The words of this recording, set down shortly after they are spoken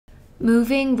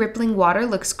Moving, rippling water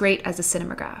looks great as a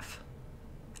cinemagraph.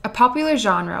 A popular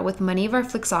genre with many of our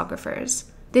flexographers,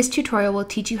 this tutorial will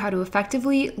teach you how to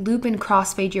effectively loop and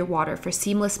crossfade your water for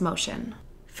seamless motion.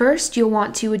 First, you'll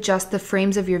want to adjust the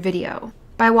frames of your video.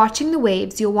 By watching the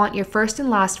waves, you'll want your first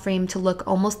and last frame to look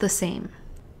almost the same.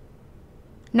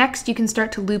 Next, you can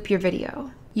start to loop your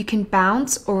video. You can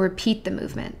bounce or repeat the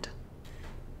movement.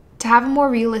 To have a more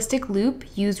realistic loop,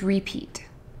 use repeat.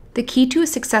 The key to a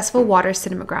successful water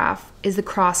cinemagraph is the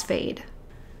crossfade.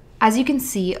 As you can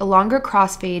see, a longer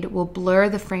crossfade will blur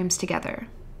the frames together.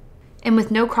 And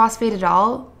with no crossfade at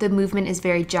all, the movement is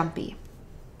very jumpy.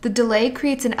 The delay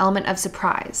creates an element of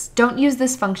surprise. Don't use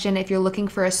this function if you're looking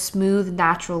for a smooth,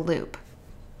 natural loop.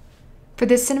 For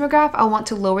this cinemagraph, I'll want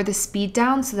to lower the speed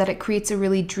down so that it creates a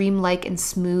really dreamlike and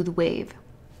smooth wave.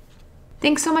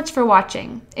 Thanks so much for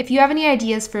watching. If you have any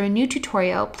ideas for a new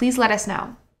tutorial, please let us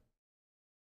know.